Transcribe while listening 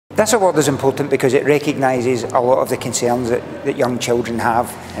This award is important because it recognises a lot of the concerns that young children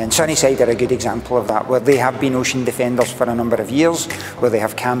have, and Sunnyside are a good example of that, where they have been ocean defenders for a number of years, where they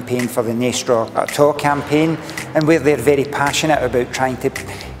have campaigned for the No Straw at All campaign, and where they're very passionate about trying to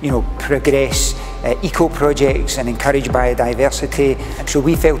progress eco projects and encourage biodiversity. So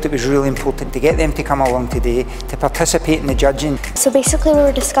we felt it was really important to get them to come along today to participate in the judging. So basically we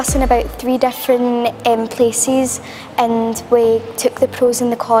were discussing about 3 different places, and we took the pros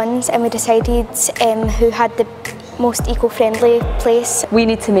and the cons, and we decided who had the most eco-friendly place. We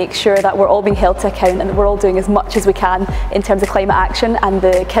need to make sure that we're all being held to account and that we're all doing as much as we can in terms of climate action, and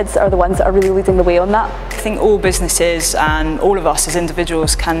the kids are the ones that are really leading the way on that. I think all businesses and all of us as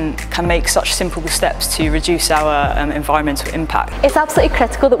individuals can make such simple steps to reduce our environmental impact. It's absolutely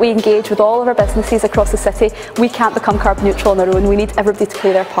critical that we engage with all of our businesses across the city. We can't become carbon neutral on our own. We need everybody to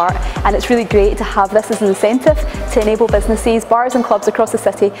play their part, and it's really great to have this as an incentive to enable businesses, bars and clubs across the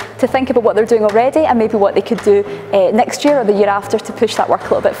city to think about what they're doing already and maybe what they could do next year or the year after to push that work a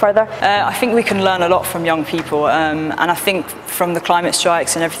little bit further. I think we can learn a lot from young people, and I think from the climate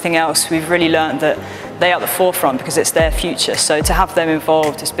strikes and everything else, we've really learned that they are at the forefront because it's their future. So to have them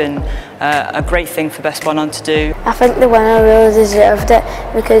involved has been a great thing for Best Bar None to do. I think the winner really deserved it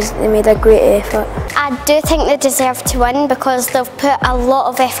because they made a great effort. I do think they deserve to win because they've put a lot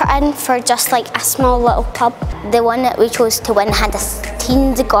of effort in for just like a small little pub. The one that we chose to win had a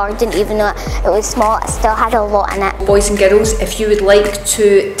teens garden, even though it was small, it still had a lot in it. Boys and girls, if you would like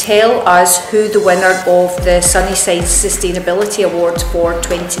to tell us who the winner of the Sunnyside Sustainability Awards for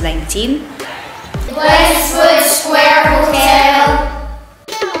 2019. Westwood Square Hotel.